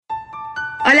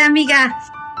Hola, amiga.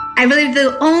 I believe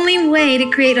the only way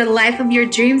to create a life of your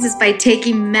dreams is by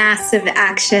taking massive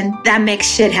action that makes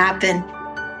shit happen.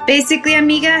 Basically,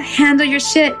 amiga, handle your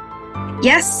shit.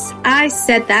 Yes, I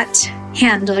said that.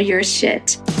 Handle your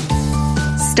shit.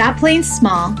 Stop playing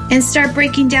small and start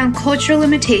breaking down cultural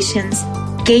limitations,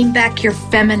 gain back your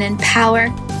feminine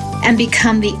power, and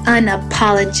become the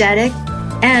unapologetic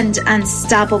and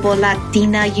unstoppable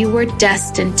Latina you were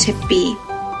destined to be.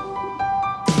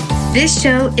 This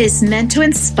show is meant to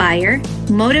inspire,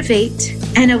 motivate,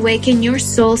 and awaken your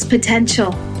soul's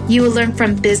potential. You will learn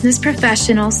from business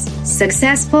professionals,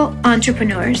 successful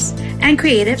entrepreneurs, and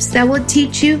creatives that will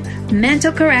teach you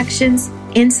mental corrections,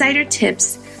 insider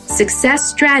tips, success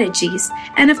strategies,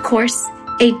 and of course,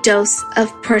 a dose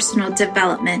of personal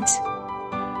development.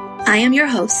 I am your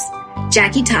host,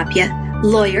 Jackie Tapia,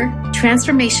 lawyer,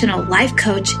 transformational life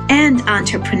coach, and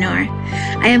entrepreneur.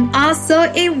 I am also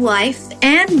a wife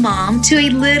and mom to a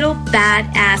little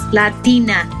badass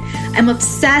Latina. I'm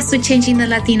obsessed with changing the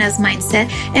Latina's mindset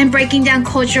and breaking down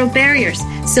cultural barriers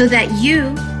so that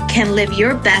you can live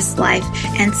your best life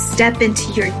and step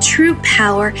into your true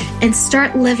power and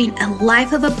start living a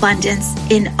life of abundance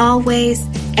in all ways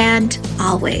and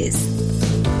always.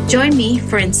 Join me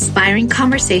for inspiring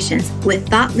conversations with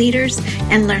thought leaders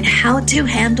and learn how to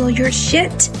handle your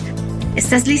shit.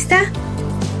 ¿Estás lista?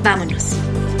 Vámonos.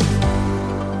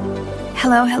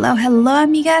 Hello,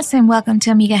 amigas, and welcome to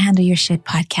Amiga Handle Your Shit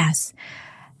podcast.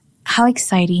 How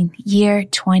exciting, year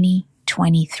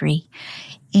 2023.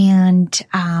 And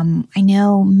I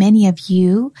know many of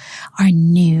you are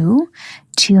new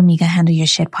to Amiga Handle Your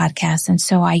Shit podcast. And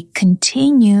so I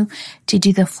continue to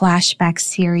do the flashback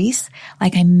series.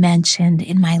 Like I mentioned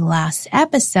in my last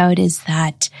episode, is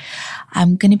that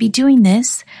I'm going to be doing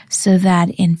this so that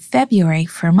in February,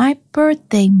 for my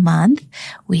birthday month,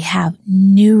 we have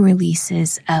new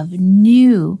releases of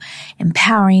new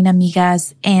empowering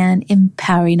amigas and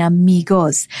empowering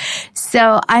amigos.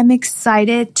 So I'm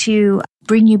excited to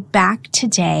bring you back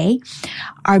today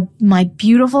are my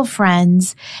beautiful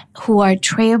friends who are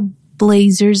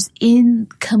trailblazers in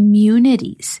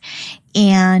communities.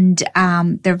 And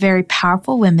they're very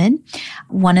powerful women.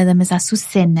 One of them is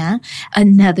Azucena,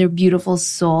 another beautiful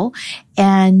soul,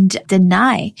 and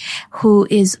Denai, who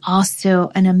is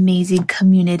also an amazing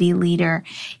community leader.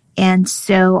 And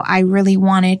so I really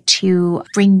wanted to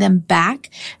bring them back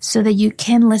so that you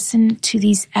can listen to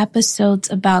these episodes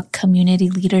about community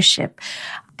leadership.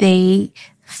 They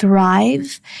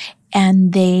thrive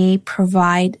and they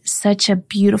provide such a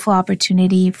beautiful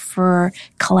opportunity for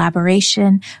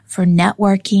collaboration, for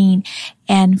networking,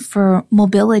 and for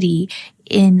mobility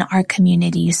in our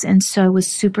communities. And so it was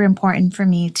super important for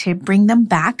me to bring them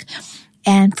back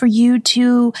and for you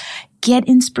to get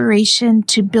inspiration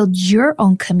to build your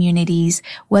own communities,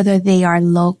 whether they are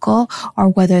local or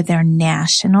whether they're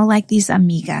national, like these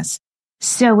amigas.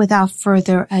 So without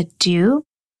further ado,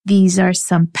 these are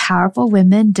some powerful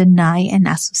women, Denai and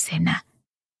Azucena.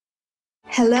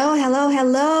 Hello.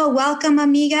 Welcome,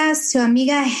 amigas, to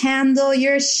Amiga Handle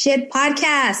Your Shit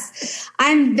podcast.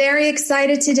 I'm very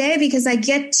excited today because I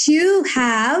get to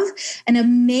have an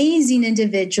amazing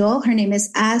individual. Her name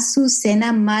is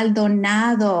Azucena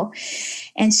Maldonado,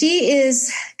 and she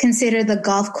is considered the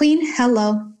golf queen.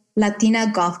 Hello. Latina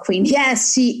golf queen.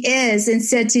 Yes, she is. And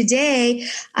so today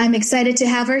I'm excited to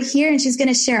have her here, and she's going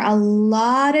to share a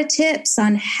lot of tips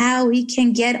on how we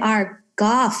can get our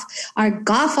golf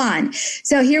on.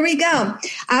 So here we go.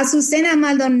 Azucena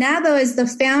Maldonado is the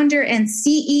founder and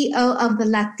CEO of the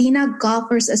Latina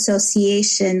Golfers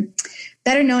Association,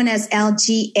 better known as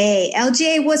LGA.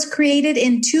 LGA was created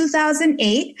in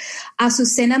 2008.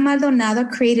 Azucena Maldonado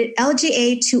created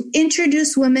LGA to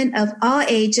introduce women of all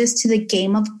ages to the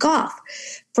game of golf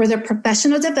for their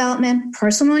professional development,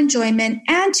 personal enjoyment,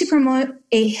 and to promote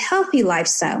a healthy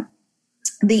lifestyle.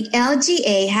 The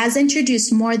LGA has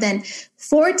introduced more than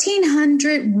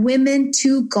 1,400 women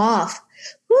to golf.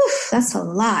 Oof, that's a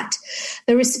lot.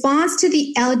 The response to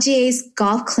the LGA's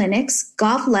golf clinics,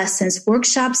 golf lessons,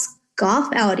 workshops, golf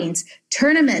outings,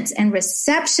 tournaments, and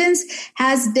receptions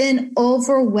has been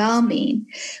overwhelming.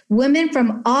 Women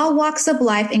from all walks of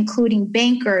life, including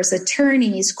bankers,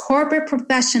 attorneys, corporate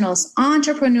professionals,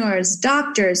 entrepreneurs,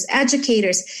 doctors,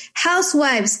 educators,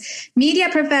 housewives, media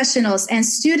professionals, and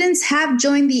students have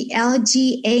joined the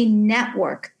LGA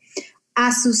network.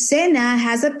 Azucena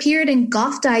has appeared in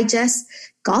Golf Digest,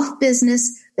 Golf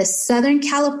Business, the Southern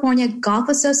California Golf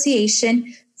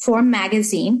Association, Forum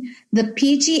Magazine, the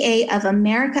PGA of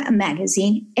America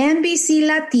Magazine, NBC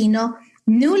Latino,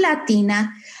 New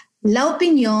Latina, La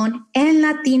Opinión, and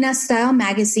Latina Style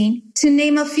Magazine, to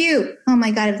name a few. Oh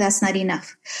my God, if that's not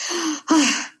enough.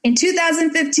 In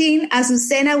 2015,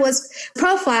 Azucena was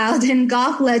profiled in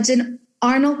golf legend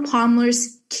Arnold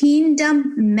Palmer's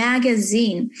Kingdom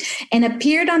magazine and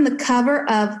appeared on the cover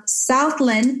of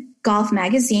Southland Golf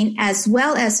magazine, as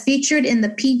well as featured in the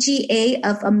PGA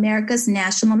of America's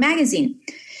National magazine.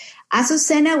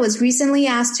 Azucena was recently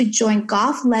asked to join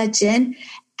golf legend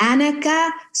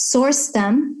Annika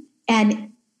Sorenstam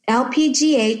and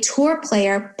LPGA Tour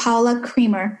player Paula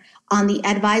Creamer on the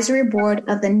advisory board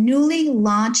of the newly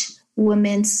launched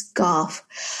Women's Golf.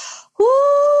 Woo!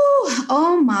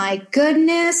 Oh my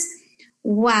goodness.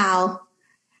 Wow.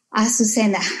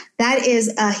 Azucena, that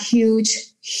is a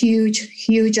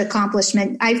huge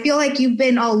accomplishment. I feel like you've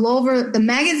been all over the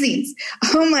magazines.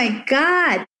 Oh my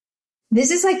God.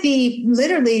 This is like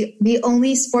literally the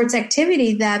only sports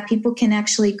activity that people can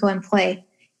actually go and play.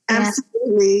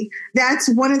 Absolutely. That's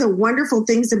one of the wonderful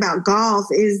things about golf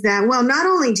is that, well, not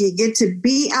only do you get to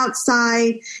be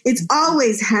outside, it's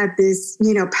always had this,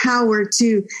 power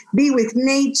to be with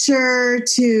nature,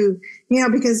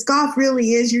 because golf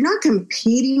really is, you're not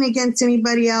competing against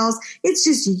anybody else. It's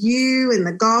just you and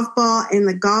the golf ball and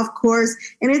the golf course.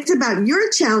 And it's about your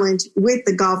challenge with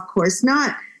the golf course,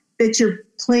 not that you're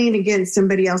playing against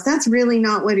somebody else. That's really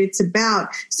not what it's about.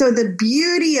 So the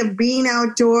beauty of being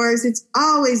outdoors, it's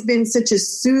always been such a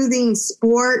soothing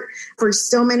sport for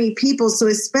so many people. So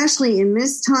especially in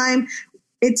this time,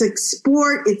 it's a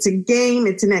sport, it's a game,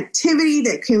 it's an activity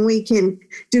that we can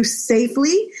do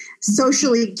safely,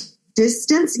 socially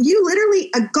distanced. You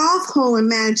literally, a golf hole,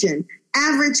 imagine,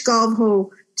 average golf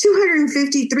hole,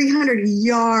 250, 300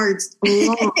 yards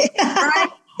long, right?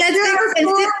 There are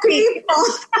four people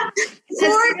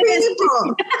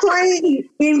playing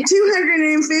in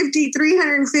 250,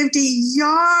 350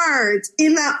 yards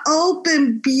in the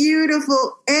open,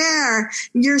 beautiful air.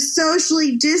 You're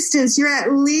socially distanced. You're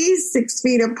at least 6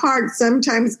 feet apart,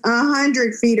 sometimes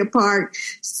 100 feet apart.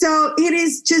 So it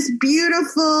is just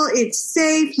beautiful. It's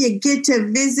safe. You get to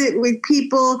visit with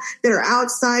people that are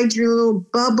outside your little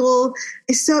bubble.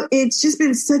 So it's just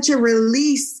been such a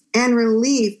release and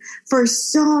relief for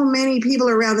so many people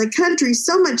around the country,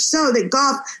 so much so that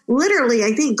golf, literally,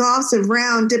 I think rounds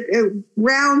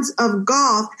of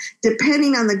golf,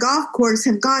 depending on the golf course,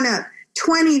 have gone up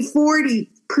 20, 40%,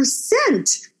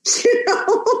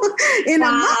 in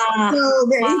a month. So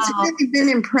it's really been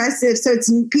impressive. So it's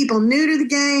people new to the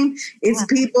game. It's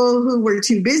people who were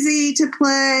too busy to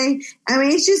play. I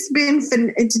mean, it's just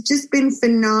been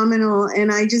phenomenal. And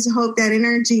I just hope that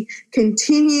energy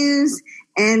continues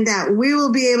and that we will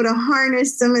be able to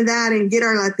harness some of that and get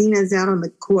our Latinas out on the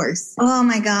course. Oh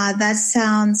my God, that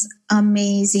sounds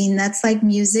amazing. That's like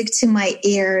music to my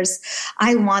ears.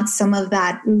 I want some of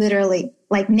that literally,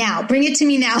 like now. Bring it to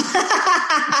me now.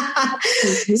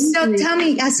 So tell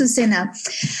me, Azucena,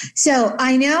 so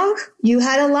I know you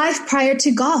had a life prior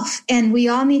to golf, and we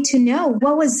all need to know,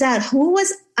 what was that? Who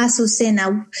was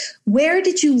Azucena? Where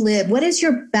did you live? What is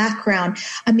your background?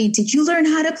 I mean, did you learn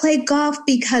how to play golf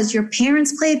because your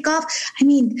parents played golf? I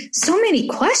mean, so many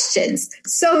questions.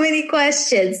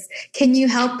 Can you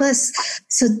help us?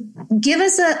 So give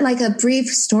us a brief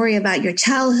story about your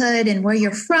childhood and where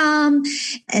you're from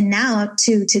and now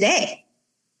to today.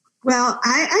 Well,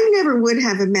 I never would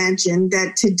have imagined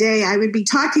that today I would be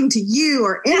talking to you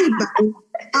or anybody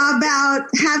about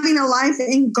having a life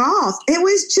in golf. It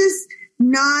was just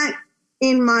not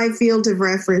in my field of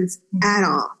reference at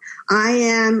all. I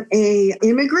am a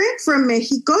immigrant from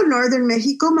Mexico, northern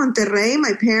Mexico, Monterrey.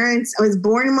 I was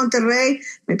born in Monterrey.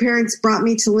 My parents brought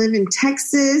me to live in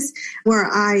Texas, where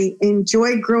I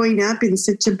enjoyed growing up in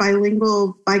such a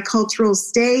bicultural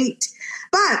state.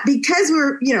 But because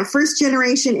we're, first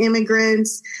generation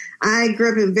immigrants, I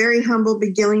grew up in very humble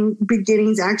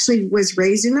beginnings, actually was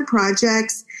raised in the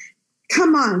projects.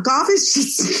 Come on, golf is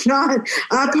just not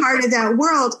a part of that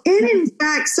world. And in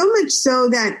fact, so much so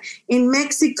that in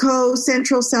Mexico,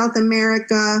 Central South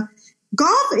America,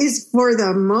 golf is for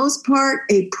the most part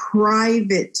a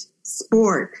private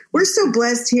sport. We're so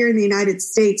blessed here in the United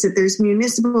States that there's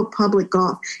municipal public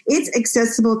golf. It's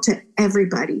accessible to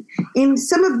everybody. In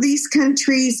some of these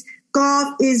countries,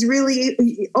 golf is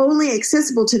really only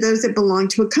accessible to those that belong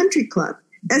to a country club.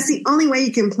 That's the only way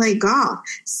you can play golf.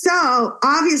 So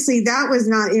obviously that was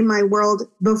not in my world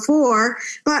before,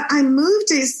 but I moved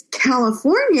to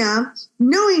California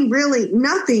knowing really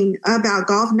nothing about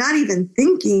golf, not even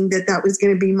thinking that was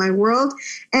going to be my world.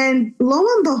 And lo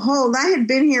and behold, I had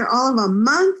been here all of a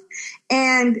month.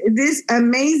 And this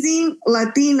amazing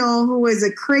Latino who was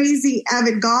a crazy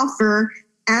avid golfer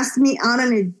asked me out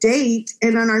on a date.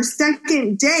 And on our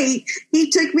second date, he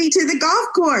took me to the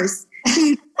golf course.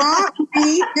 He bought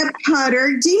me a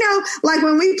putter. Do you know, like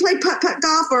when we play putt-putt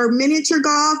golf or miniature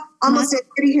golf, almost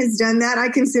everybody has done that. I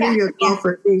consider you a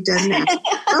golfer if you've done that.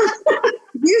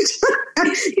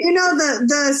 You know,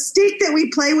 the stick that we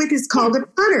play with is called a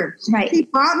putter. Right. He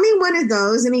bought me one of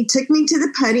those and he took me to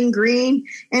the putting green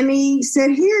and he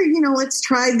said, here, you know, let's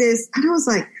try this. And I was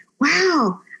like,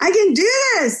 wow, I can do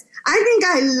this. I think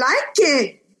I like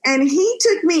it. And he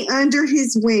took me under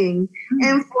his wing. Mm-hmm.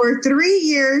 And for 3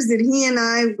 years that he and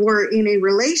I were in a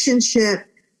relationship,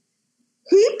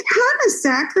 he kind of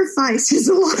sacrificed his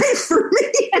life for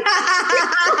me.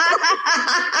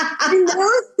 In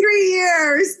those 3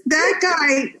 years, that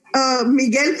guy,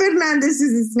 Miguel Fernandez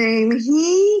is his name,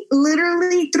 he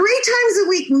literally 3 times a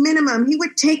week minimum, he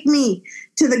would take me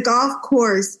to the golf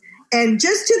course and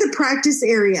just to the practice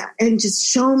area and just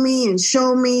show me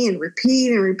and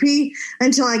repeat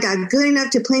until I got good enough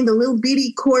to play in the little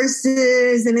bitty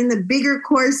courses and in the bigger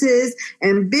courses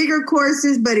and bigger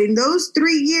courses. But in those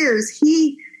 3 years,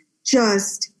 he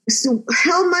just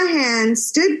held my hand,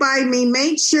 stood by me,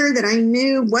 made sure that I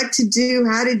knew what to do,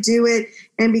 how to do it,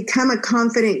 and become a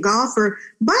confident golfer.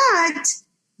 But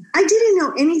I didn't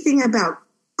know anything about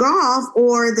golf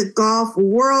or the golf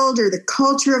world or the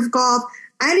culture of golf.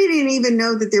 I didn't even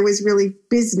know that there was really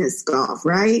business golf,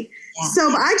 right? Yeah. So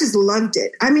I just loved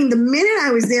it. I mean, the minute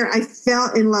I was there, I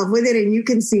fell in love with it, and you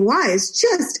can see why. It's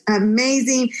just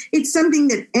amazing. It's something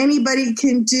that anybody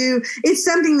can do. It's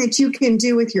something that you can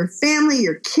do with your family,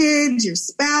 your kids, your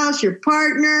spouse, your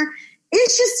partner.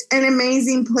 It's just an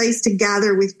amazing place to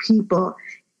gather with people.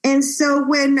 And so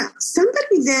when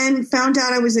somebody then found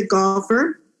out I was a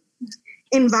golfer,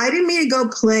 invited me to go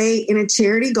play in a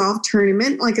charity golf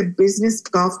tournament, like a business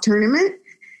golf tournament.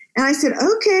 And I said,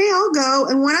 okay, I'll go.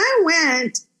 And when I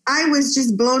went, I was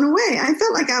just blown away. I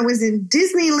felt like I was in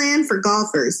Disneyland for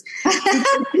golfers.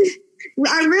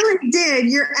 I really did.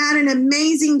 You're at an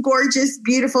amazing, gorgeous,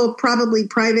 beautiful, probably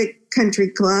private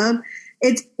country club.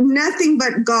 It's nothing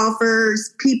but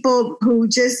golfers, people who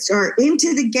just are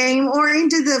into the game or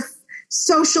into the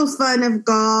social fun of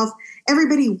golf.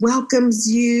 Everybody welcomes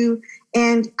you.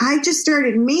 And I just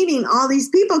started meeting all these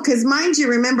people because, mind you,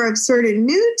 remember, I'm sort of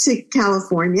new to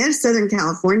California, Southern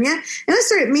California. And I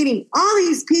started meeting all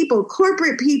these people,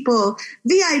 corporate people,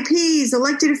 VIPs,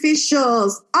 elected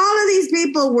officials. All of these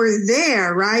people were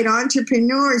there, right?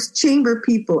 Entrepreneurs, chamber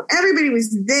people. Everybody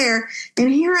was there.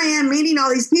 And here I am meeting all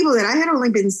these people that I had only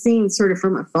been seeing sort of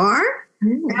from afar.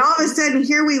 And all of a sudden,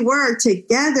 here we were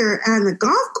together on the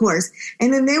golf course.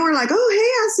 And then they were like, oh,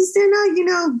 hey, Azucena, you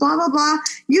know, blah, blah, blah.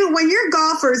 When you're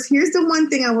golfers, here's the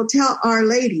one thing I will tell our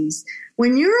ladies.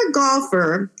 When you're a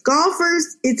golfer,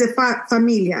 golfers, it's a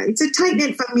familia. It's a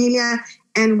tight-knit familia,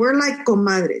 and we're like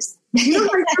comadres. You know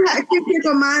what your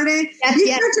comadre? Yes, you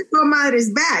got your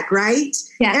comadres back, right?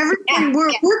 Yes, everybody,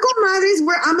 we're comadres.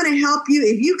 I'm going to help you.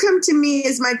 If you come to me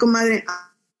as my comadre, I'll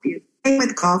help you. Same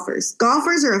with golfers.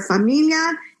 Golfers are a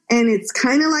familia, and it's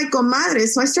kind of like comadres.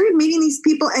 So I started meeting these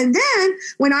people. And then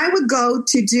when I would go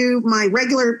to do my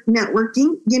regular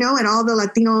networking, you know, at all the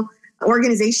Latino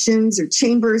organizations or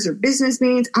chambers or business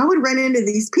meetings, I would run into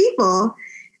these people.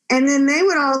 And then they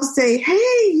would all say,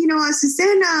 hey, you know,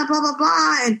 Azucena, blah, blah,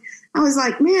 blah. And I was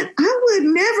like, man, I would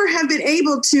never have been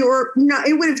able to, or no,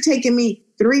 it would have taken me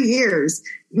 3 years,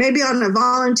 maybe on a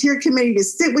volunteer committee, to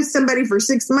sit with somebody for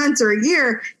 6 months or a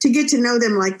year to get to know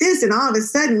them like this. And all of a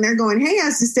sudden they're going, hey,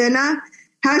 Azucena,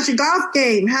 how's your golf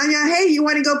game? Hey, you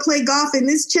want to go play golf in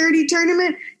this charity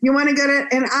tournament? You want to go to,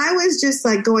 and I was just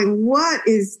like going, what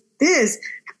is this?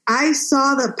 I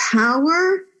saw the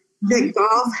power that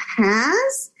golf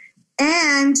has.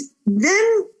 And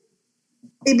then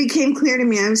it became clear to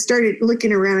me. I started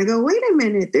looking around. I go, wait a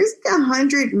minute, there's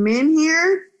 100 men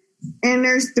here. And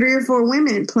there's 3 or 4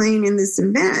 women playing in this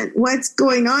event. What's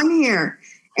going on here?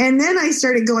 And then I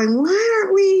started going, why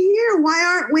aren't we here? Why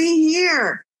aren't we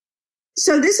here?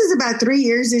 So this is about 3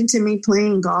 years into me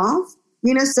playing golf.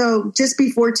 You know, so just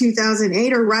before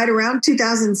 2008 or right around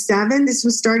 2007, this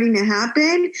was starting to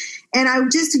happen. And I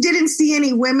just didn't see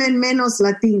any women menos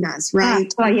Latinas,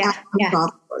 right? Yeah. Golf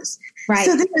course. Right.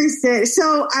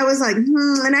 So I was like,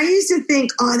 and I used to think,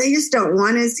 oh, they just don't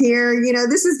want us here. You know,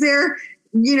 this is their,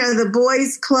 you know, the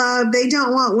boys club. They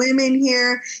don't want women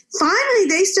here. Finally,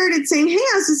 they started saying, hey,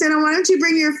 Azucena, why don't you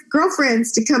bring your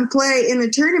girlfriends to come play in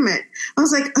the tournament? I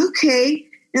was like, okay.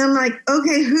 And I'm like,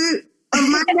 okay, who of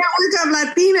my network of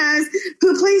Latinas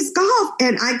who plays golf?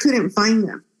 And I couldn't find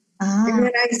them. And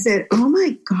then I said, oh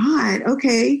my God,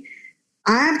 okay.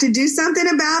 I have to do something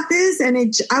about this. And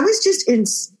I was just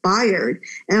inspired.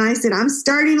 And I said, I'm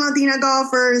starting Latina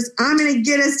Golfers. I'm going to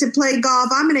get us to play golf.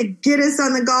 I'm going to get us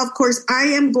on the golf course. I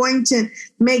am going to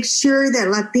make sure that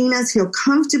Latinas feel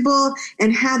comfortable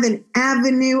and have an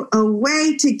avenue, a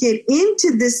way to get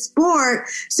into this sport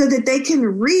so that they can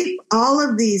reap all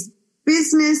of these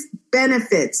business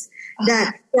benefits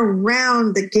that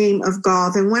surround the game of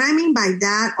golf. And what I mean by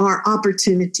that are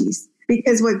opportunities,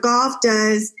 because what golf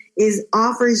does is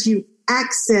offers you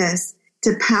access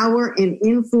to power and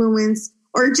influence,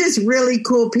 or just really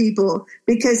cool people,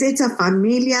 because it's a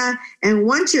familia. And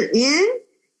once you're in,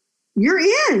 you're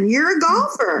a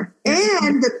golfer.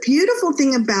 And the beautiful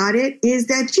thing about it is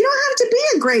that you don't have to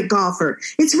be a great golfer.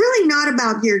 It's really not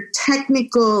about your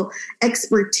technical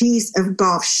expertise of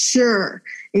golf. Sure,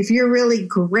 if you're really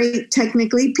great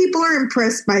technically, people are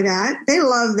impressed by that. They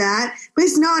love that. But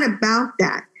it's not about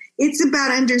that. It's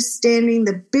about understanding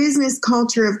the business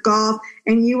culture of golf,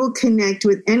 and you will connect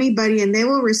with anybody and they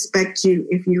will respect you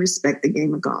if you respect the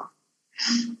game of golf.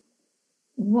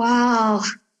 Wow.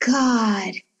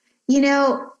 God.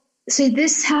 So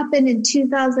this happened in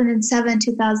 2007,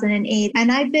 2008.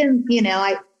 And I've been,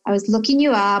 I was looking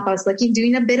you up. I was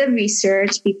doing a bit of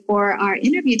research before our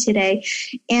interview today.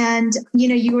 And,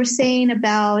 you were saying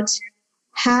about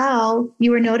how you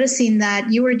were noticing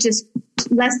that you were just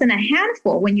less than a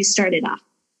handful when you started off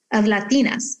of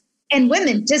Latinas and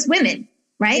women, just women,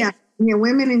 right? Yeah,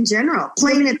 women in general,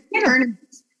 playing at the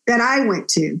tournaments that I went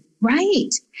to. Right.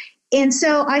 And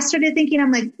so I started thinking,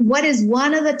 I'm like, what is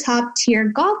one of the top tier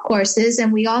golf courses?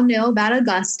 And we all know about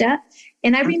Augusta.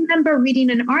 And I remember reading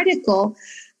an article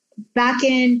back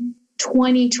in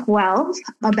 2012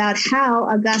 about how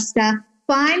Augusta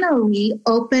finally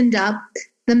opened up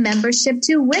the membership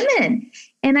to women.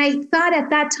 And I thought at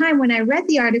that time when I read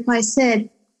the article, I said,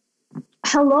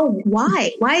 hello,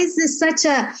 why? Why is this such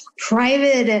a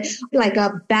private, like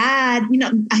a bad,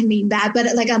 bad,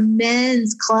 but like a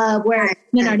men's club where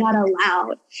men are not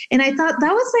allowed? And I thought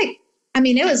that was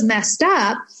it was messed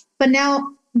up. But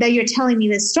now that you're telling me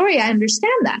this story, I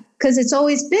understand that, because it's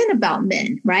always been about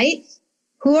men, right?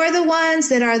 Who are the ones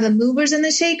that are the movers and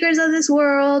the shakers of this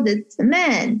world? It's the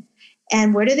men.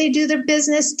 And where do they do their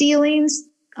business dealings?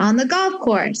 On the golf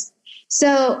course.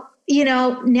 So,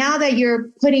 now that you're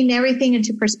putting everything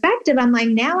into perspective, I'm like,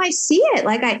 now I see it.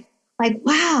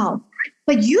 Wow,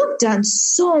 but you've done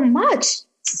so much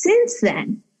since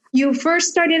then. You first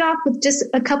started off with just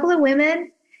a couple of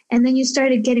women, and then you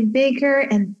started getting bigger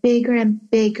and bigger and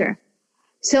bigger.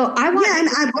 So I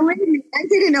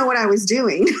didn't know what I was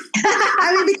doing.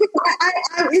 Because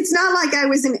it's not like I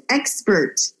was an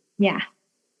expert. Yeah.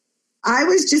 I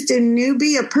was just a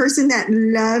newbie, a person that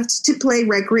loved to play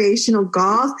recreational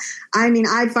golf.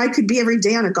 If I could be every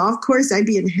day on a golf course, I'd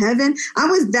be in heaven. I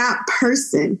was that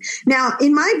person. Now,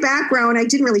 in my background, I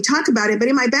didn't really talk about it, but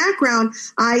in my background,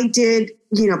 I did,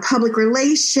 public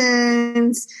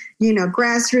relations,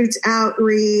 grassroots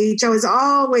outreach. I was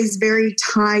always very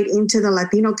tied into the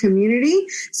Latino community.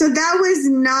 So that was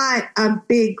not a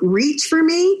big reach for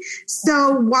me.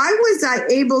 So why was I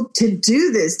able to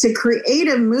do this, to create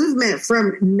a movement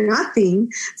from nothing,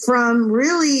 from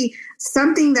really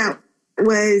something that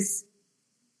was,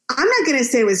 I'm not going to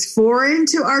say it was foreign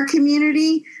to our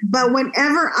community, but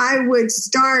whenever I would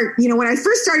start, when I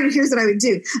first started, here's what I would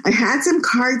do. I had some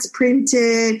cards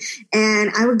printed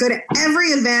and I would go to every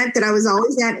event that I was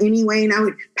always at anyway. And I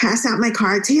would pass out my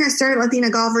cards. Here, I started Latina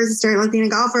Golfers.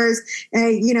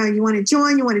 And, you want to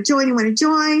join, you want to join, you want to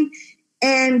join.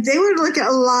 And they would look at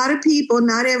a lot of people,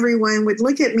 not everyone would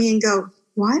look at me and go,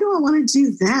 why do I want to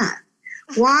do that?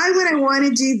 Why would I want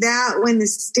to do that when the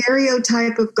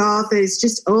stereotype of golf is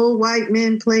just old white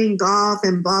men playing golf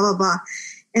and blah, blah, blah.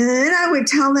 And then I would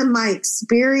tell them my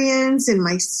experience and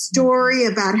my story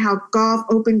about how golf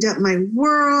opened up my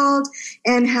world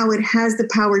and how it has the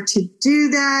power to do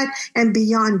that. And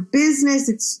beyond business,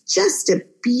 it's just a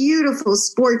beautiful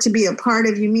sport to be a part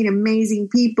of. You meet amazing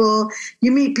people.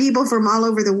 You meet people from all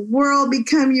over the world,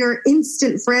 become your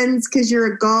instant friends because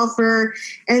you're a golfer.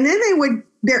 And then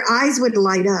their eyes would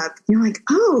light up. You're like,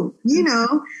 oh,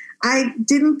 I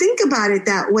didn't think about it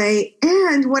that way.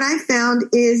 And what I found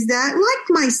is that, like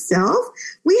myself,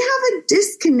 we have a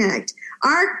disconnect.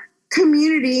 Our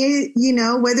community,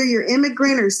 whether you're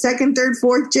immigrant or second, third,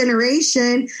 fourth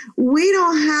generation, we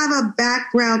don't have a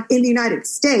background in the United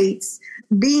States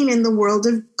being in the world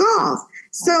of golf.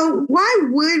 So why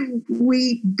would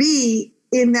we be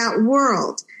in that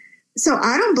world? So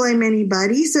I don't blame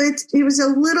anybody. So it was a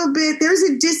little bit, there's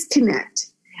a disconnect.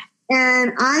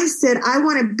 And I said, I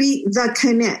want to be the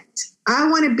connect. I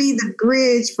want to be the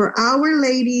bridge for our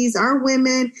ladies, our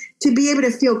women, to be able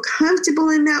to feel comfortable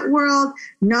in that world,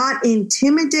 not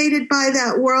intimidated by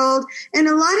that world. And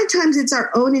a lot of times it's our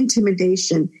own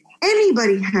intimidation.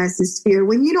 Anybody has this fear.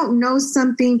 When you don't know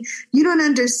something, you don't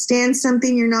understand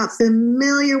something, you're not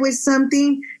familiar with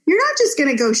something, you're not just going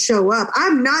to go show up.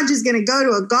 I'm not just going to go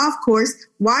to a golf course.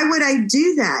 Why would I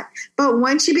do that? But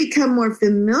once you become more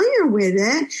familiar with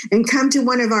it and come to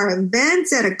one of our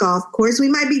events at a golf course, we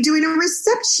might be doing a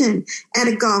reception at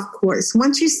a golf course.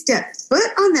 Once you step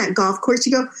foot on that golf course,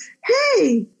 you go,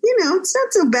 hey, it's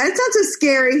not so bad. It's not so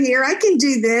scary here. I can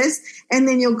do this. And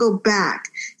then you'll go back.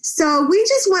 So we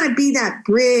just want to be that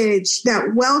bridge,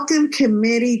 that welcome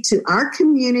committee to our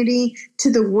community,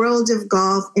 to the world of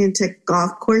golf and to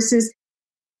golf courses.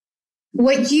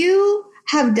 What you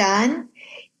have done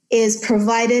is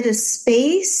provided a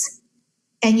space,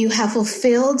 and you have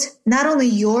fulfilled not only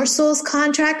your soul's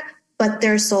contract, but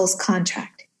their soul's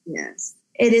contract. Yes.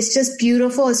 It is just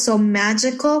beautiful. It's so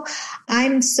magical.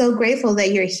 I'm so grateful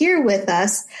that you're here with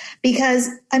us because,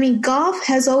 golf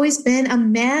has always been a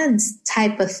man's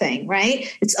type of thing,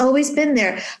 right? It's always been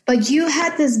there. But you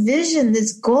had this vision,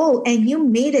 this goal, and you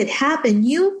made it happen.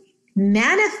 You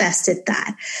manifested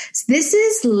that. This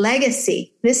is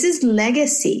legacy. This is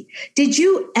legacy. Did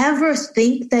you ever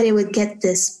think that it would get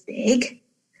this big?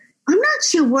 I'm not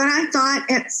sure what I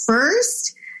thought at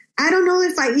first. I don't know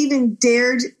if I even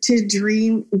dared to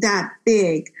dream that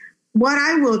big. What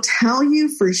I will tell you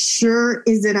for sure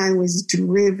is that I was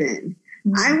driven.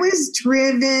 Mm-hmm. I was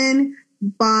driven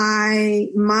by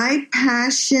my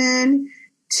passion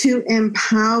to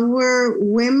empower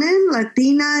women,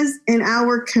 Latinas, in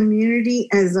our community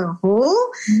as a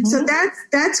whole. Mm-hmm. So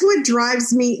that's what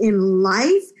drives me in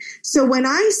life. So when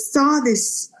I saw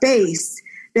this space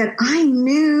that I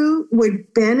knew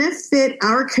would benefit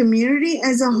our community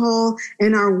as a whole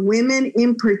and our women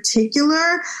in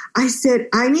particular, I said,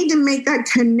 I need to make that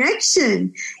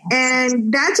connection.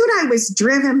 And that's what I was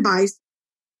driven by.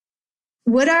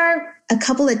 What are a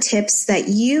couple of tips that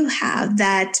you have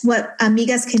that what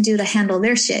amigas can do to handle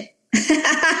their shit?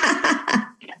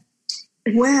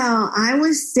 Well, I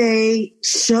would say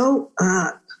show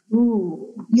up. Ooh,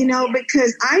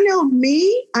 because I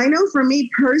know for me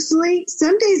personally,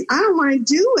 some days I don't want to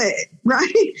do it,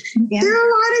 right? Yeah. There are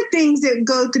a lot of things that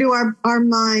go through our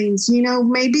minds.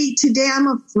 Maybe today I'm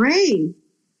afraid.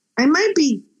 I might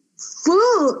be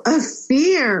full of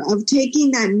fear of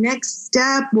taking that next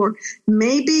step, or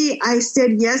maybe I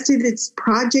said yes to this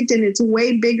project and it's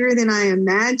way bigger than I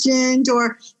imagined,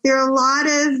 or there are a lot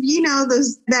of,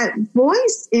 that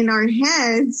voice in our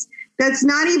heads that's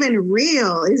not even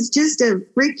real. It's just a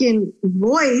freaking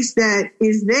voice that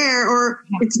is there, or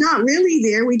it's not really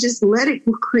there. We just let it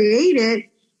create it.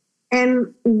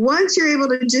 And once you're able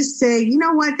to just say, you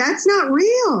know what, that's not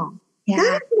real. Yeah.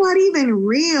 That's not even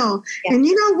real. Yeah. And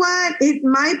you know what? It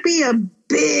might be a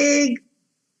big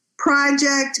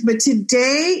project, but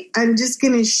today I'm just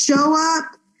going to show up.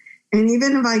 And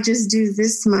even if I just do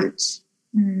this much,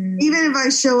 even if I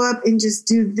show up and just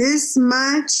do this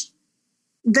much,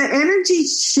 the energy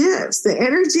shifts. The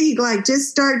energy just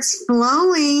starts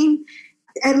flowing.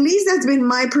 At least that's been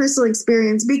my personal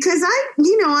experience, because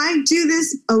I do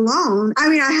this alone.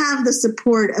 I have the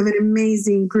support of an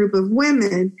amazing group of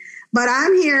women, but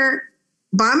I'm here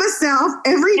by myself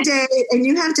every day, and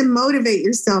you have to motivate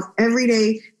yourself every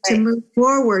day to move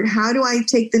forward. How do I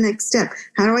take the next step?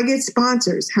 How do I get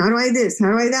sponsors? How do I this?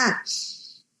 How do I that?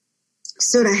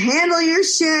 So to handle your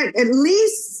shit, at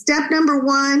least step number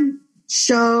 1,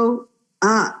 show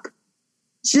up.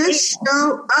 Just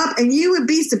show up, and you would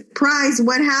be surprised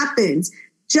what happens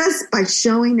just by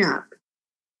showing up.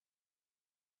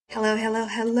 Hello, hello,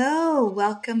 hello.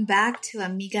 Welcome back to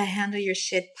Amiga Handle Your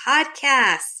Shit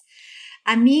podcast.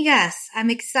 Amigas, I'm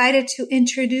excited to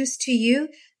introduce to you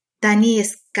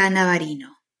Denise Canavarino.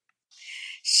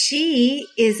 She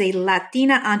is a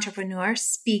Latina entrepreneur,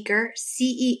 speaker,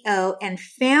 CEO, and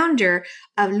founder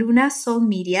of Luna Soul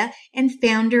Media and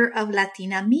founder of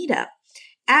Latina Meetup.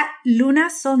 At Luna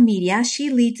Soul Media, she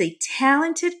leads a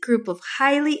talented group of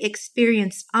highly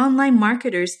experienced online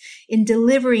marketers in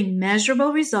delivering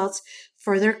measurable results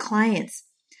for their clients.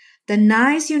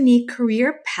 Denai's unique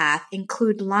career path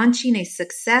include launching a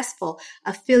successful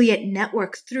affiliate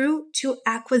network through to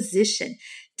acquisition,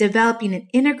 developing an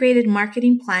integrated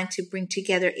marketing plan to bring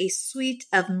together a suite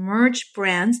of merged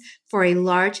brands for a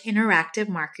large interactive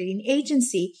marketing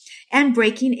agency, and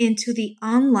breaking into the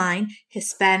online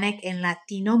Hispanic and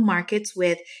Latino markets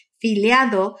with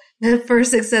Filiado, the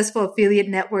first successful affiliate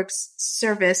network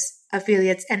service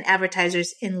affiliates and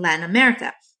advertisers in Latin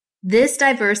America. This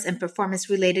diverse and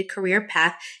performance-related career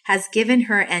path has given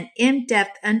her an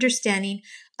in-depth understanding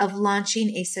of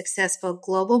launching a successful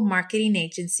global marketing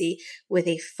agency with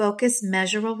a focused,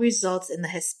 measurable results in the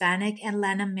Hispanic and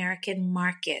Latin American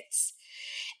markets.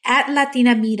 At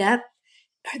Latina Meetup,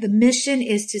 the mission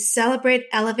is to celebrate,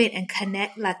 elevate, and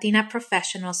connect Latina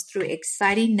professionals through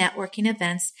exciting networking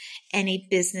events and a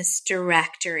business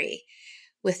directory.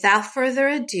 Without further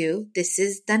ado, this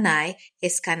is Danai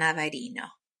Escanavarino.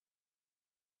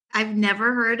 I've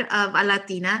never heard of a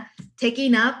Latina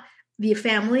taking up the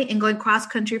family and going cross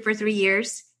country for 3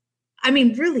 years. I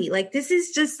mean, really, like, this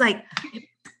is just like,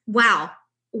 wow.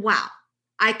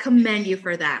 I commend you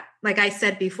for that. Like I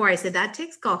said before, I said that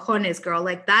takes cojones, girl.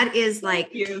 Like that is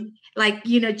like,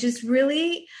 just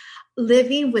really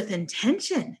living with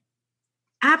intention,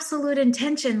 absolute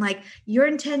intention. Like your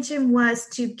intention was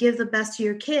to give the best to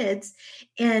your kids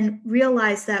and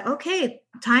realize that, okay,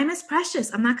 time is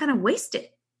precious. I'm not going to waste it.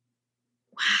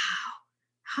 Wow.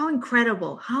 How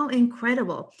incredible.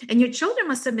 And your children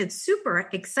must have been super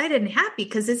excited and happy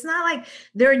because it's not like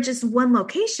they're in just one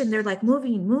location. They're like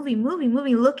moving,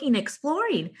 looking,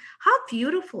 exploring. How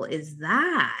beautiful is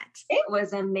that? It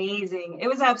was amazing. It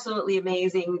was absolutely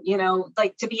amazing.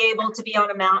 Like to be able to be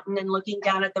on a mountain and looking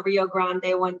down at the Rio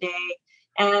Grande one day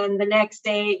and the next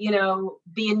day,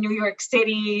 be in New York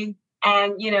City.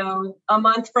 And, a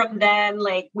month from then,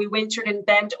 like we wintered in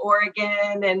Bend,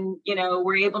 Oregon, and,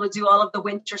 we're able to do all of the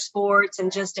winter sports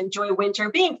and just enjoy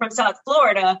winter. Being from South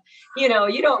Florida, you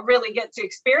don't really get to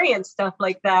experience stuff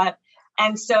like that.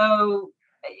 And so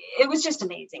it was just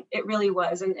amazing. It really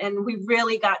was. And we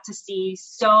really got to see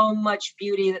so much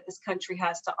beauty that this country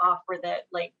has to offer that,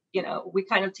 like, we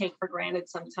kind of take for granted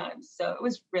sometimes. So it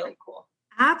was really cool.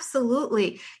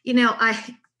 Absolutely.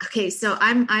 So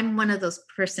I'm one of those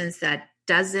persons that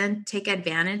doesn't take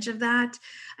advantage of that.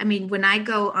 I mean, when I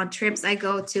go on trips, I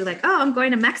go to like, oh, I'm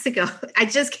going to Mexico. I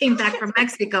just came back from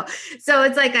Mexico. So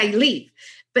it's like I leave.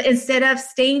 But instead of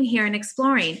staying here and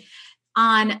exploring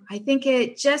I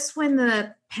think just when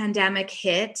the pandemic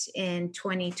hit in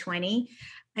 2020,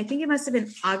 I think it must have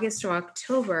been August or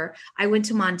October, I went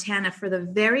to Montana for the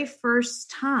very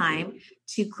first time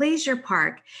to Glacier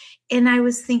Park. And I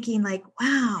was thinking like,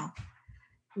 wow,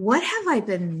 what have I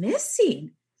been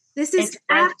missing? This is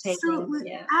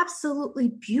absolutely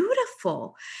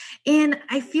beautiful. And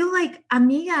I feel like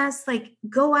amigas, like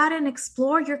go out and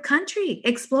explore your country,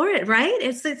 explore it, right?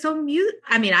 It's so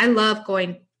I mean, I love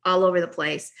going all over the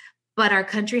place, but our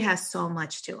country has so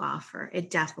much to offer. It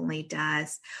definitely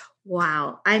does.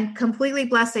 Wow. I'm completely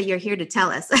blessed that you're here to tell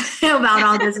us about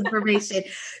all this information.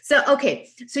 So, okay.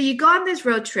 So you go on this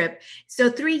road trip.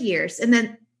 So 3 years, and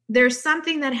then there's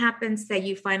something that happens that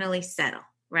you finally settle,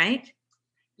 right?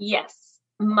 Yes.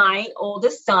 My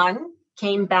oldest son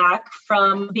came back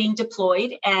from being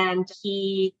deployed and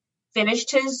he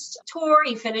finished his tour.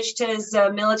 He finished his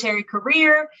military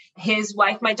career. His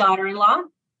wife, my daughter-in-law,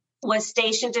 was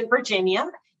stationed in Virginia,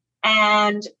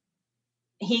 and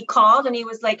he called and he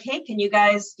was like, hey, can you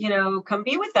guys, come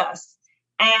be with us?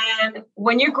 And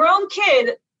when your grown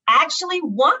kid actually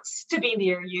wants to be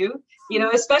near you,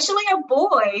 especially a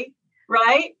boy,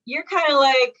 right? You're kind of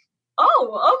like,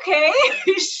 oh, okay,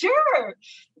 sure.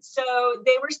 So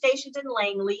they were stationed in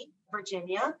Langley,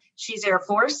 Virginia. She's Air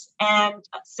Force. And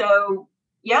so,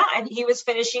 yeah, and he was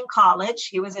finishing college.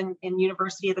 He was in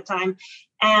university at the time.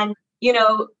 And,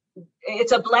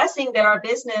 it's a blessing that our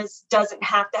business doesn't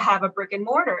have to have a brick and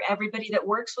mortar. Everybody that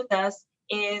works with us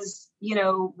is,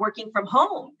 working from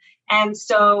home. And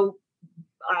so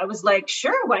I was like,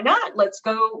 sure, why not? Let's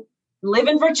go live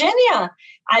in Virginia.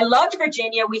 I loved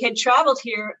Virginia. We had traveled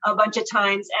here a bunch of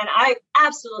times and I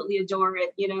absolutely adore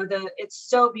it. It's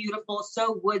so beautiful,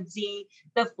 so woodsy,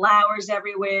 the flowers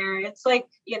everywhere. It's like,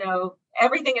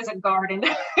 everything is a garden.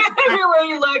 Everywhere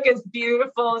you look is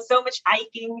beautiful, so much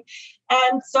hiking.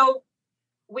 And so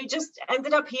we just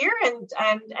ended up here and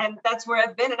that's where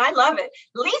I've been. And I love it.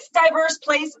 Least diverse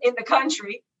place in the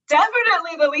country.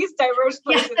 Definitely the least diverse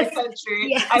place in the country.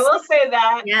 Yes. I will say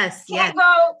that. Yes. Can't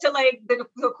go to like the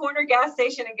corner gas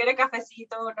station and get a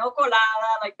cafecito, no colada.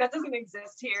 Like that doesn't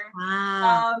exist here.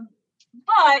 Wow.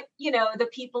 But, the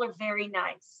people are very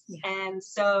nice. Yeah. And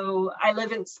so I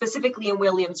live specifically in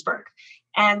Williamsburg.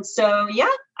 And so, yeah,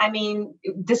 I mean,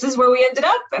 this is where we ended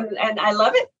up and I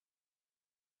love it.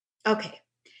 Okay.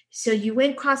 So you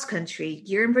went cross country.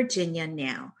 You're in Virginia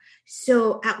now.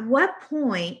 So at what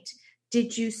point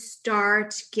did you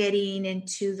start getting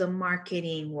into the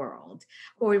marketing world?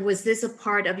 Or was this a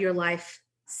part of your life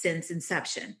since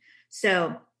inception?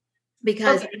 So,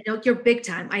 because I know you're big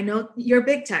time.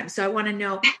 So I want to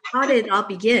know, how did it all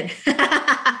begin?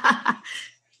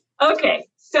 Okay.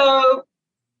 So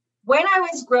when I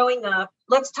was growing up,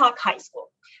 let's talk high school.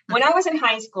 When I was in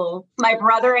high school, my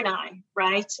brother and I,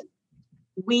 right,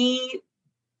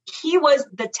 he was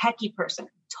the techie person,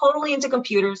 totally into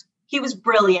computers. He was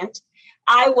brilliant.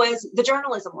 I was the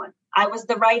journalism one. I was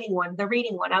the writing one, the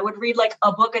reading one. I would read like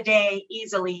a book a day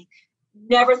easily.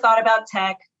 Never thought about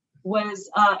tech,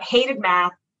 hated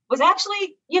math, was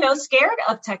actually, scared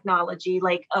of technology,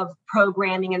 like of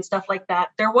programming and stuff like that.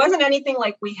 There wasn't anything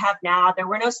like we have now. There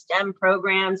were no STEM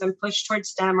programs and push towards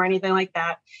STEM or anything like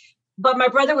that. But my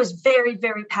brother was very,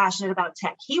 very passionate about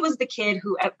tech. He was the kid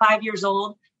who at 5 years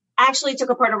old actually took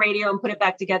apart a radio and put it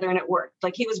back together and it worked.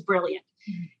 Like he was brilliant.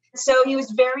 Mm-hmm. So he was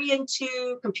very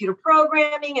into computer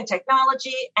programming and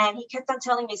technology. And he kept on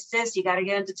telling me, sis, you got to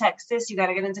get into tech. Sis, you got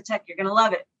to get into tech. You're going to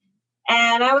love it.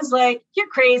 And I was like, you're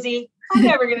crazy. I'm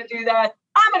never going to do that.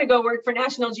 I'm going to go work for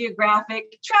National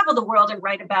Geographic, travel the world and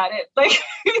write about it. Like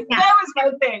that was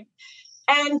my thing.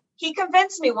 And he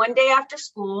convinced me one day after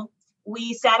school.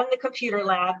 We sat in the computer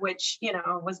lab, which,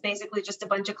 was basically just a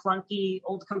bunch of clunky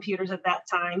old computers at that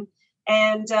time.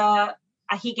 And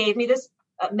he gave me this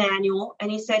manual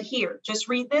and he said, here, just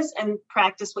read this and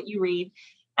practice what you read.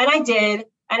 And I did.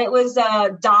 And it was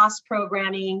DOS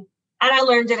programming. And I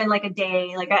learned it in like a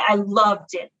day. Like I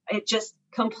loved it. It just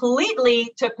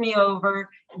completely took me over.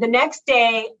 The next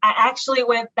day, I actually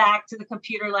went back to the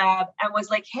computer lab and was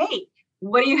like, hey,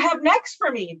 what do you have next for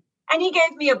me? And he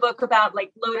gave me a book about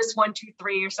like Lotus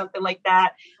 1-2-3 or something like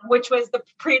that, which was the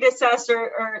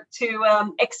predecessor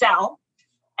to Excel.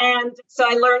 And so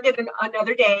I learned it in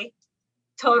another day,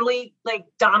 totally like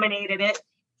dominated it.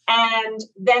 And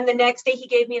then the next day he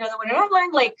gave me another one. And I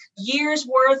learned like years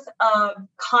worth of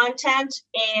content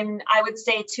in, I would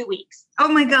say, 2 weeks. Oh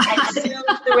my God. I zoomed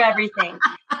through everything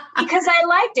because I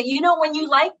liked it. When you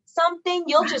like something,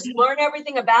 you'll just learn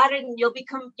everything about it and you'll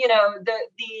become,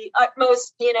 the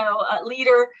utmost,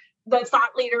 leader, the thought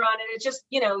leader on it. It just,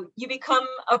 you become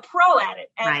a pro at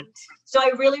it. And right. So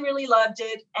I really, really loved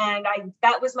it. And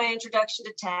that was my introduction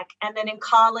to tech. And then in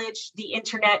college, the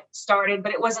internet started,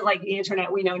 but it wasn't like the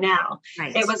internet we know now.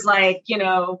 Right. It was like,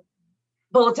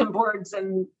 bulletin boards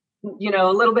and,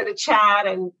 a little bit of chat.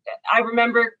 And I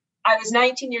remember I was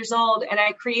 19 years old and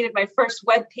I created my first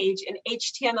web page in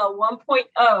HTML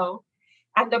 1.0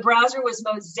 and the browser was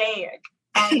Mosaic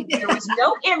and there was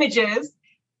no images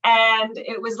and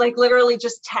it was like literally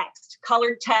just text,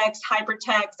 colored text,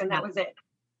 hypertext, and that was it.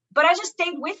 But I just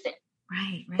stayed with it.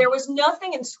 Right. There was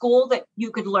nothing in school that you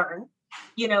could learn.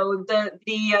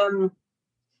 The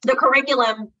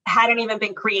curriculum hadn't even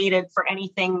been created for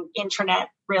anything internet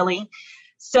really.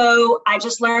 So I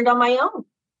just learned on my own.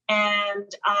 And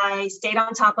I stayed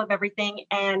on top of everything.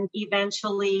 And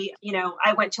eventually,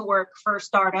 I went to work for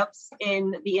startups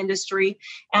in the industry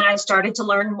and I started to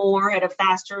learn more at a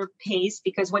faster pace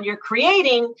because when you're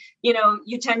creating,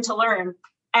 you tend to learn.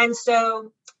 And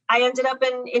so I ended up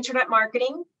in internet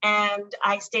marketing and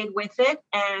I stayed with it.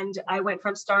 And I went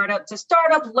from startup to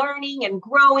startup, learning and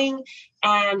growing.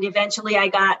 And eventually I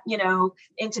got,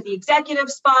 into the executive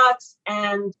spots.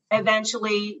 And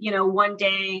eventually, one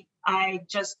day, I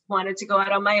just wanted to go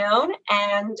out on my own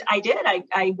and I did.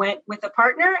 I went with a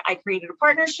partner. I created a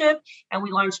partnership and we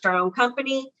launched our own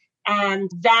company. And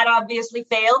that obviously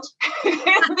failed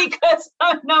because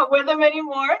I'm not with them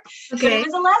anymore. Okay. But it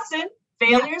was a lesson.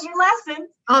 Failures are lessons.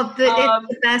 Oh, it's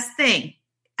the best thing.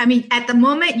 I mean, at the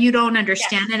moment, you don't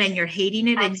understand it and you're hating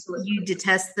it. Absolutely. And you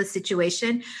detest the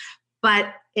situation.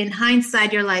 But in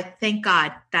hindsight, you're like, thank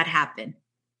God that happened.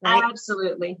 Right?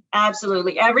 Absolutely.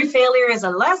 Absolutely. Every failure is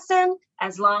a lesson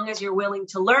as long as you're willing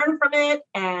to learn from it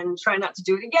and try not to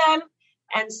do it again.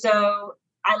 And so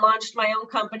I launched my own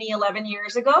company 11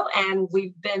 years ago and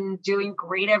we've been doing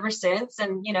great ever since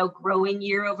and, growing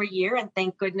year over year. And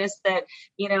thank goodness that,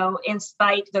 in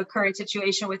spite of the current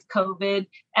situation with COVID,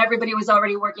 everybody was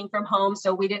already working from home.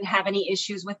 So we didn't have any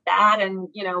issues with that. And,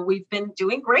 we've been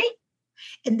doing great.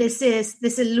 And this is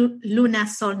Luna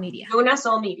Sol Media. Luna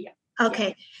Sol Media. Okay.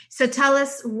 Yeah. So tell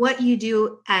us what you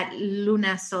do at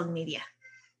Luna Sol Media.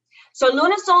 So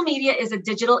Luna Sol Media is a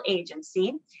digital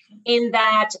agency in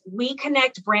that we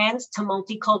connect brands to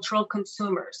multicultural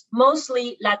consumers,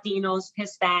 mostly Latinos,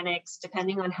 Hispanics,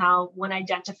 depending on how one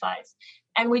identifies.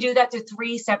 And we do that through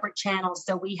 3 separate channels.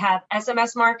 So we have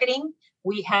SMS marketing,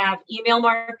 we have email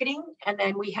marketing, and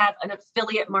then we have an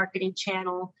affiliate marketing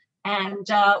channel. And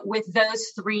with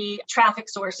those 3 traffic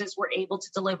sources, we're able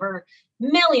to deliver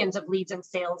millions of leads and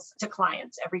sales to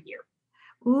clients every year.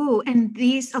 Ooh, and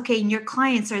and your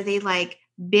clients, are they like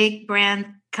big brand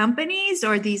companies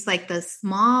or are these like the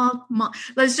small,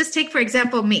 let's just take, for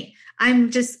example, me. I'm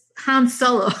just Han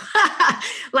Solo.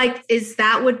 Like,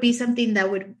 would be something that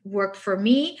would work for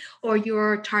me, or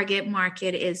your target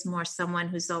market is more someone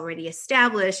who's already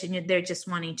established and they're just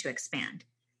wanting to expand?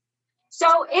 So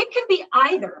it can be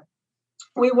either.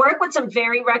 We work with some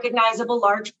very recognizable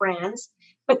large brands,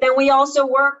 but then we also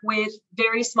work with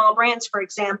very small brands. For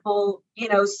example,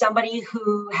 somebody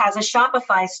who has a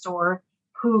Shopify store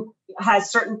who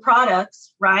has certain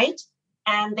products, right?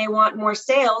 And they want more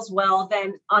sales. Well,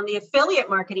 then on the affiliate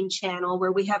marketing channel,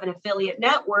 where we have an affiliate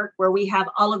network, where we have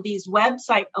all of these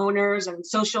website owners and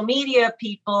social media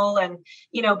people and,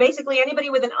 basically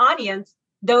anybody with an audience,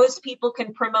 those people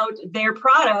can promote their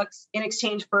products in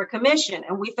exchange for a commission.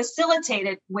 And we facilitate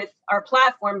it with our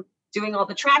platform doing all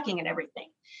the tracking and everything.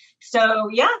 So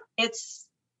yeah, it's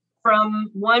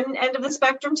from one end of the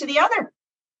spectrum to the other.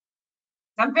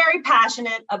 I'm very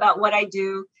passionate about what I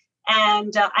do,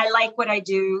 and I like what I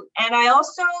do. And I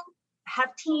also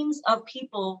have teams of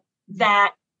people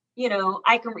that,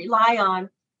 I can rely on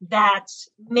that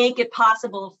make it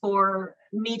possible for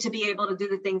me to be able to do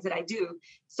the things that I do.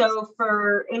 So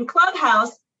in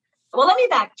Clubhouse, well, let me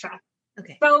backtrack.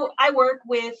 Okay. So I work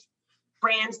with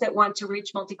brands that want to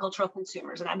reach multicultural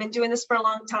consumers, and I've been doing this for a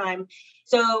long time.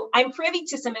 So I'm privy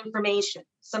to some information,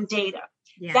 some data.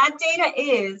 Yeah. That data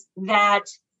is that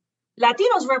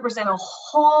Latinos represent a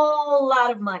whole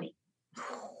lot of money.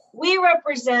 We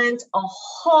represent a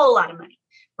whole lot of money,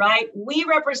 right? We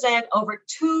represent over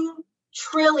 2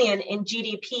 trillion in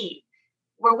GDP.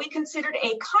 Were we considered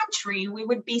a country, we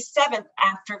would be 7th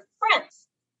after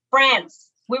France.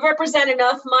 We represent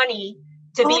enough money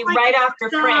to be right after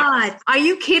France. Are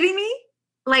you kidding me?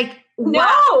 Like, no,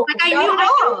 wow.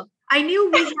 Like, I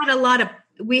knew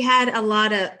we had a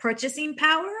lot of purchasing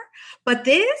power, but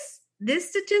this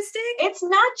statistic? It's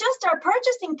not just our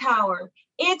purchasing power.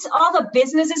 It's all the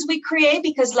businesses we create,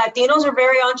 because Latinos are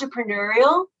very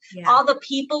entrepreneurial. Yeah. All the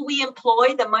people we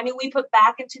employ, the money we put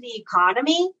back into the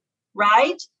economy,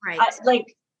 right? Right.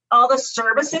 Like all the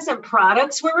services and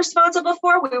products we're responsible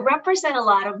for, we represent a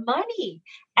lot of money.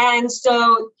 And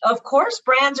so, of course,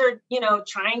 brands are,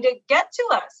 trying to get to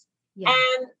us. Yeah.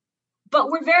 But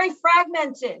we're very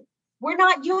fragmented. We're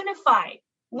not unified,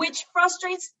 which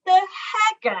frustrates the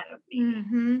heck out of me.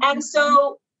 Mm-hmm. And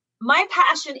so my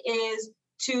passion is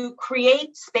to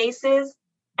create spaces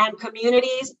and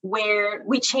communities where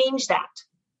we change that,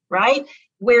 right?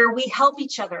 Where we help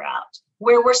each other out,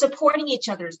 where we're supporting each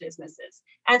other's businesses.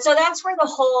 And so that's where the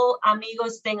whole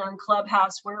Amigos thing on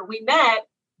Clubhouse, where we met,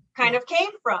 kind of came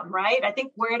from, right? I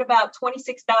think we're at about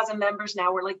 26,000 members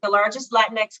now. We're like the largest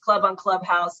Latinx club on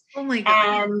Clubhouse. Oh my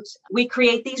God. And we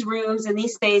create these rooms and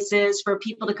these spaces for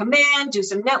people to come in, do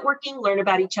some networking, learn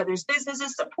about each other's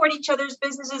businesses, support each other's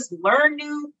businesses, learn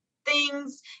new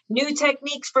things, new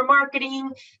techniques for marketing,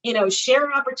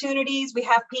 share opportunities. We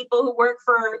have people who work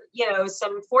for,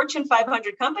 some Fortune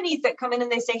 500 companies that come in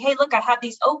and they say, hey, look, I have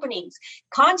these openings.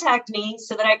 Contact me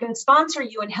so that I can sponsor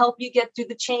you and help you get through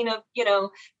the chain of,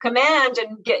 command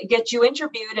and get you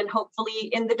interviewed and hopefully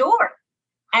in the door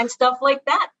and stuff like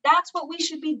that. That's what we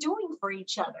should be doing for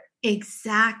each other.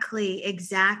 Exactly.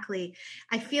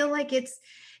 I feel like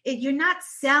you're not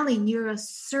selling, you're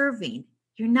serving.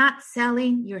 You're not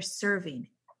selling, you're serving.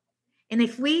 And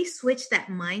if we switch that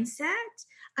mindset,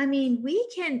 we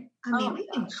can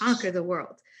conquer the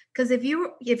world. Because if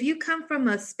you come from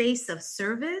a space of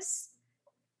service,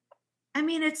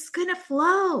 it's going to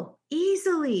flow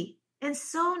easily and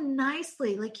so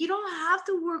nicely. Like, you don't have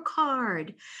to work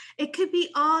hard. It could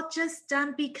be all just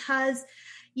done because,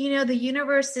 the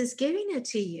universe is giving it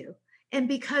to you. And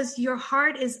because your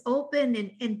heart is open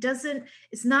and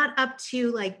it's not up to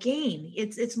like gain.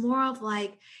 It's more of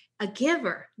like a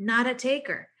giver, not a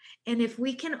taker. And if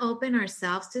we can open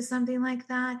ourselves to something like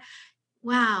that,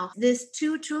 wow, this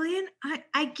 2 trillion,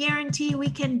 I guarantee we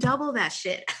can double that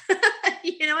shit.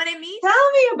 You know what I mean?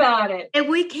 Tell me about it. And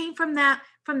we came from that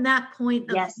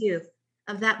point of view,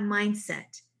 of that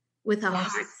mindset with a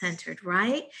heart centered,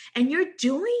 right? And you're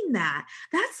doing that.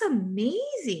 That's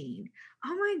amazing.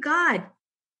 Oh my God.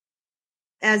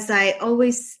 As I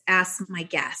always ask my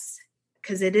guests,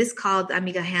 because it is called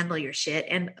Amiga Handle Your Shit.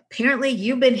 And apparently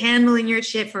you've been handling your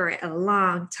shit for a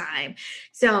long time.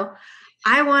 So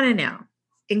I want to know,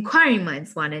 inquiring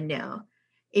minds want to know,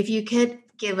 if you could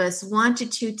give us 1 to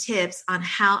 2 tips on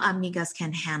how amigas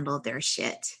can handle their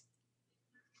shit.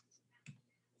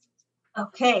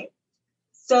 Okay.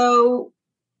 So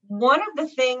one of the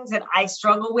things that I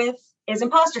struggle with is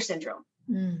imposter syndrome.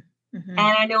 Mm-hmm. And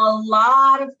I know a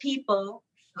lot of people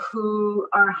who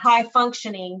are high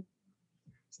functioning,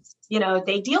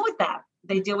 they deal with that.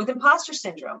 They deal with imposter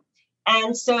syndrome.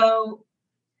 And so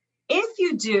if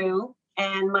you do,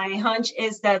 And my hunch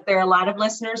is that there are a lot of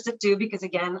listeners that do, because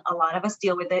again, a lot of us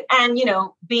deal with it. And,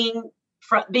 being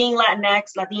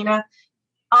Latinx, Latina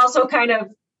also kind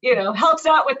of, helps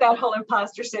out with that whole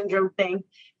imposter syndrome thing.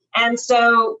 And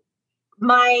so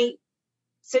my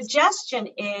suggestion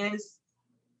is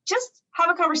just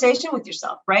have a conversation with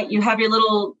yourself, right? You have your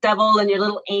little devil and your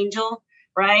little angel,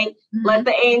 right? Mm-hmm. Let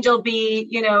the angel be,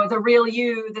 the real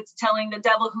you that's telling the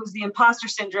devil, who's the imposter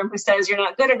syndrome, who says you're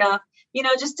not good enough,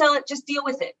 just tell it, just deal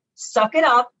with it, suck it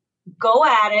up, go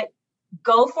at it,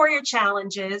 go for your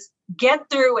challenges, get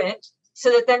through it,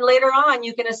 so that then later on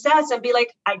you can assess and be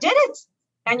like, I did it.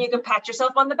 And you can pat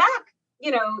yourself on the back.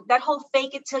 That whole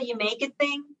fake it till you make it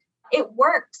thing, it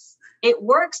works. It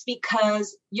works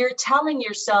because you're telling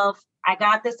yourself, I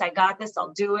got this,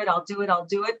 I'll do it,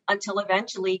 until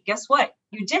eventually, guess what?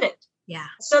 You did it. Yeah.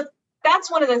 So that's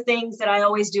one of the things that I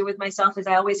always do with myself, is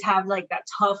I always have like that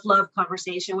tough love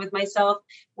conversation with myself,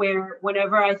 where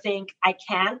whenever I think I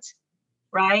can't,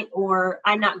 right, or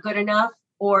I'm not good enough,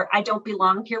 or I don't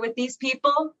belong here with these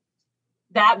people,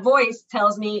 that voice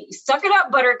tells me, suck it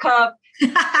up, buttercup,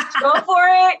 go for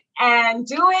it and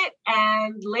do it.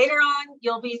 And later on,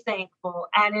 you'll be thankful.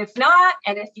 And if not,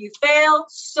 and if you fail,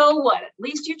 so what? At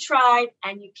least you tried,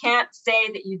 and you can't say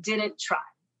that you didn't try.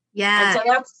 Yeah. And so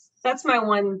that's my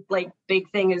one big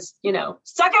thing is,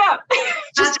 suck it up.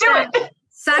 Just do it.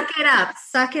 Suck it up.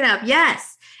 Suck it up.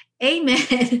 Yes.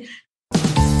 Amen.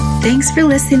 Thanks for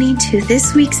listening to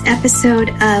this week's episode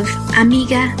of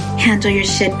Amiga Handle Your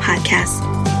Shit podcast.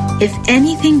 If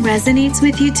anything resonates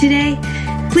with you today,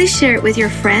 please share it with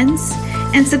your friends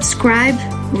and subscribe,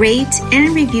 rate,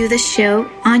 and review the show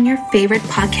on your favorite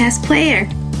podcast player.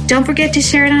 Don't forget to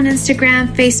share it on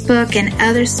Instagram, Facebook, and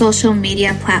other social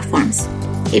media platforms.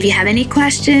 If you have any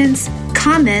questions,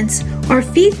 comments, or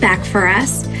feedback for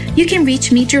us, you can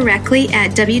reach me directly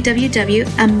at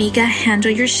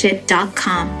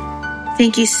www.amigahandleyourshit.com.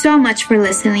 Thank you so much for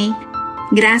listening.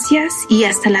 Gracias y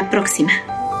hasta la próxima.